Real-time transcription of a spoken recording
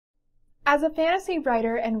As a fantasy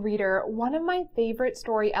writer and reader, one of my favorite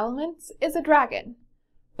story elements is a dragon.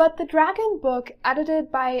 But the Dragon book,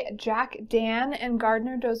 edited by Jack Dan and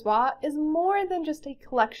Gardner Dozois, is more than just a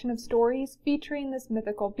collection of stories featuring this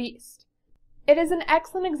mythical beast. It is an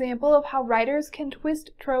excellent example of how writers can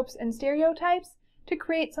twist tropes and stereotypes to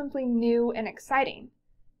create something new and exciting,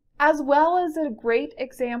 as well as a great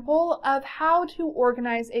example of how to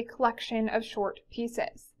organize a collection of short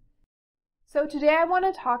pieces. So today I want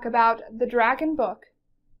to talk about the Dragon book,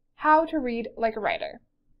 How to Read Like a Writer.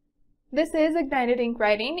 This is Ignited Ink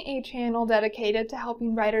Writing, a channel dedicated to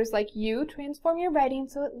helping writers like you transform your writing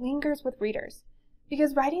so it lingers with readers.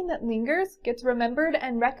 Because writing that lingers gets remembered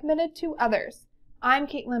and recommended to others. I'm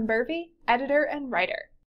Caitlin Burvey, editor and writer.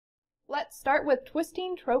 Let's start with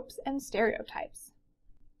twisting tropes and stereotypes.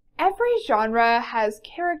 Every genre has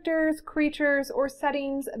characters, creatures, or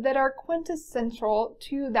settings that are quintessential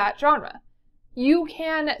to that genre. You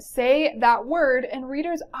can say that word and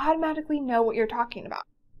readers automatically know what you're talking about.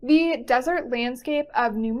 The desert landscape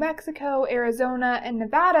of New Mexico, Arizona, and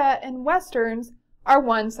Nevada in westerns are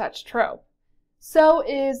one such trope. So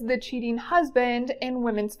is the cheating husband in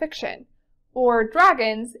women's fiction, or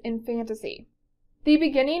dragons in fantasy. The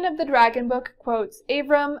beginning of the Dragon book quotes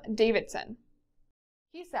Avram Davidson.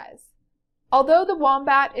 He says, "Although the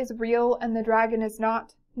wombat is real and the dragon is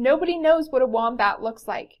not, nobody knows what a wombat looks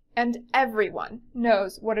like, and everyone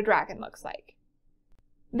knows what a dragon looks like."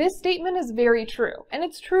 This statement is very true, and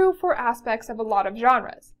it's true for aspects of a lot of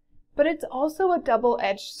genres, but it's also a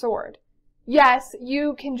double-edged sword. Yes,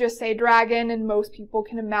 you can just say dragon and most people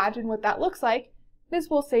can imagine what that looks like. This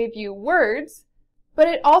will save you words, but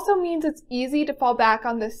it also means it's easy to fall back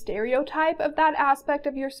on the stereotype of that aspect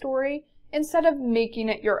of your story instead of making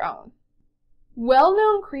it your own.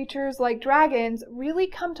 Well-known creatures like dragons really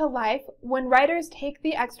come to life when writers take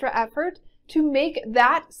the extra effort to make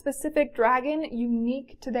that specific dragon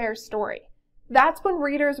unique to their story. That's when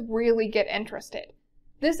readers really get interested.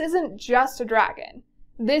 This isn't just a dragon.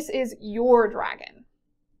 This is your dragon.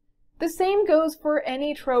 The same goes for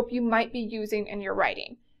any trope you might be using in your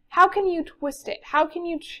writing. How can you twist it? How can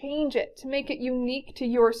you change it to make it unique to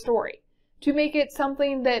your story? To make it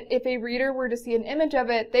something that if a reader were to see an image of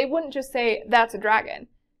it, they wouldn't just say, "That's a dragon."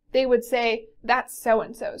 They would say, "That's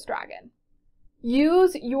so-and-so's dragon."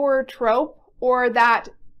 Use your trope or that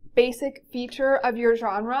basic feature of your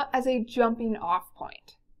genre as a jumping off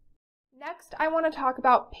point. Next, I want to talk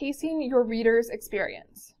about pacing your reader's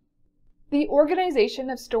experience. The organization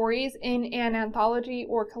of stories in an anthology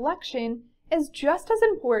or collection is just as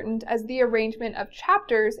important as the arrangement of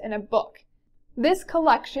chapters in a book. This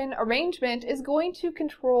collection arrangement is going to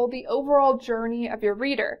control the overall journey of your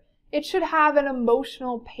reader. It should have an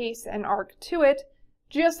emotional pace and arc to it,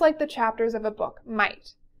 just like the chapters of a book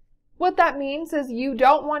might. What that means is you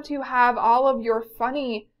don't want to have all of your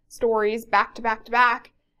funny stories back to back to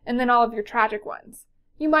back, and then all of your tragic ones.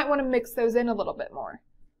 You might want to mix those in a little bit more.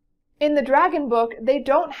 In the Dragon book, they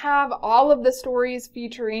don't have all of the stories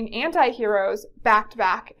featuring anti-heroes back to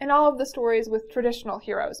back, and all of the stories with traditional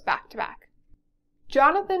heroes back to back.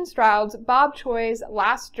 Jonathan Stroud's Bob Choi's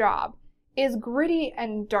Last Job is gritty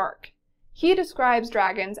and dark. He describes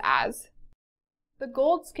dragons as the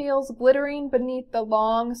gold scales glittering beneath the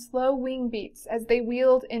long, slow wing beats as they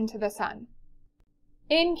wheeled into the sun.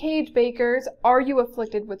 In Cage Baker's Are You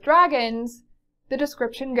Afflicted with Dragons? The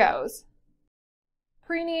description goes,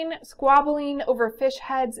 preening, squabbling over fish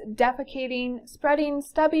heads, defecating, spreading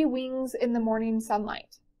stubby wings in the morning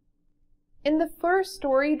sunlight. In the first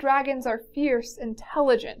story, dragons are fierce,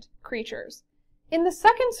 intelligent creatures. In the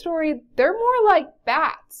second story, they're more like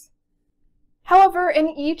bats. However, in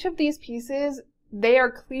each of these pieces, they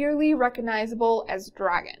are clearly recognizable as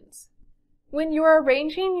dragons. When you're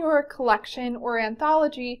arranging your collection or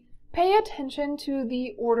anthology, pay attention to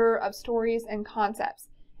the order of stories and concepts,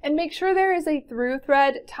 and make sure there is a through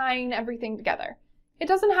thread tying everything together. It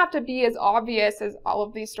doesn't have to be as obvious as all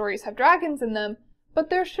of these stories have dragons in them, but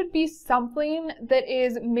there should be something that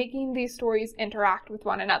is making these stories interact with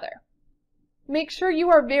one another. Make sure you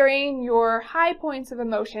are varying your high points of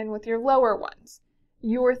emotion with your lower ones,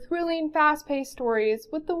 your thrilling, fast-paced stories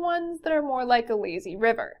with the ones that are more like a lazy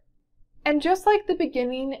river. And just like the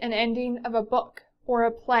beginning and ending of a book, or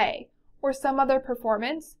a play, or some other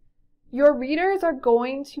performance, your readers are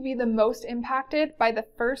going to be the most impacted by the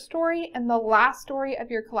first story and the last story of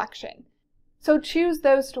your collection. So choose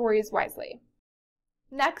those stories wisely.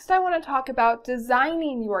 Next, I want to talk about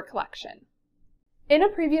designing your collection. In a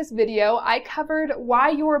previous video, I covered why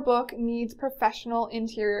your book needs professional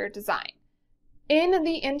interior design. In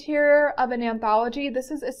the interior of an anthology,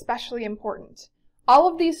 this is especially important. All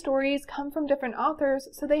of these stories come from different authors,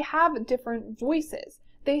 so they have different voices.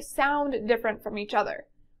 They sound different from each other.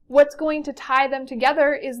 What's going to tie them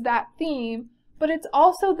together is that theme, but it's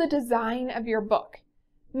also the design of your book.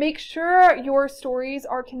 Make sure your stories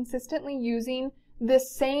are consistently using the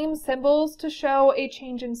same symbols to show a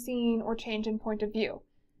change in scene or change in point of view.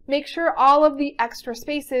 Make sure all of the extra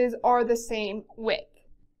spaces are the same width.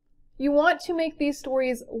 You want to make these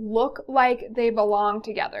stories look like they belong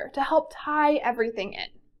together to help tie everything in.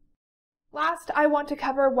 Last, I want to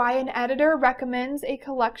cover why an editor recommends a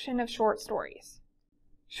collection of short stories.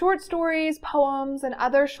 Short stories, poems, and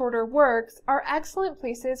other shorter works are excellent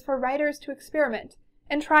places for writers to experiment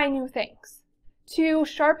and try new things, to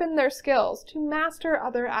sharpen their skills, to master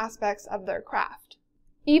other aspects of their craft.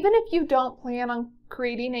 Even if you don't plan on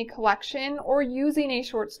creating a collection or using a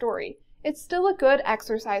short story, it's still a good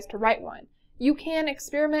exercise to write one. You can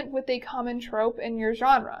experiment with a common trope in your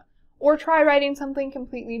genre, or try writing something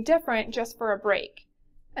completely different just for a break.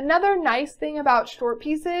 Another nice thing about short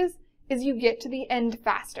pieces is you get to the end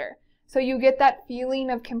faster, so you get that feeling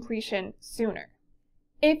of completion sooner.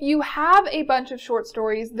 If you have a bunch of short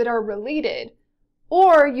stories that are related,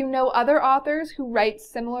 or you know other authors who write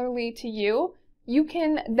similarly to you, you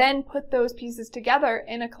can then put those pieces together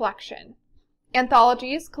in a collection.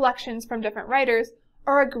 Anthologies, collections from different writers,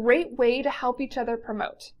 are a great way to help each other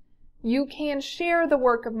promote. You can share the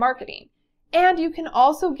work of marketing, and you can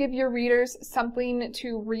also give your readers something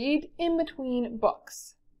to read in between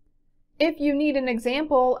books. If you need an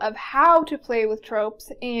example of how to play with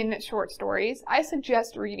tropes in short stories, I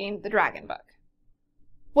suggest reading the Dragon book.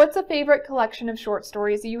 What's a favorite collection of short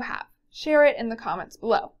stories you have? Share it in the comments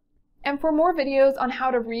below. And for more videos on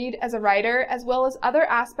how to read as a writer, as well as other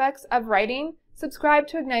aspects of writing, subscribe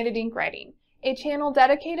to Ignited Ink Writing, a channel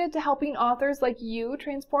dedicated to helping authors like you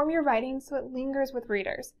transform your writing so it lingers with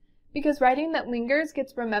readers. Because writing that lingers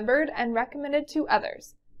gets remembered and recommended to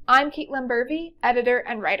others. I'm Caitlin Burvey, editor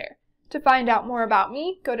and writer. To find out more about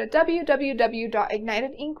me, go to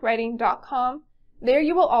www.ignitedinkwriting.com. There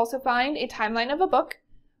you will also find a timeline of a book,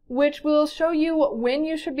 which will show you when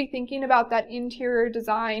you should be thinking about that interior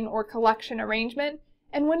design or collection arrangement,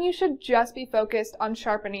 and when you should just be focused on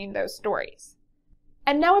sharpening those stories.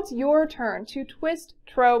 And now it's your turn to twist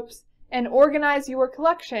tropes and organize your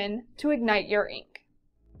collection to ignite your ink.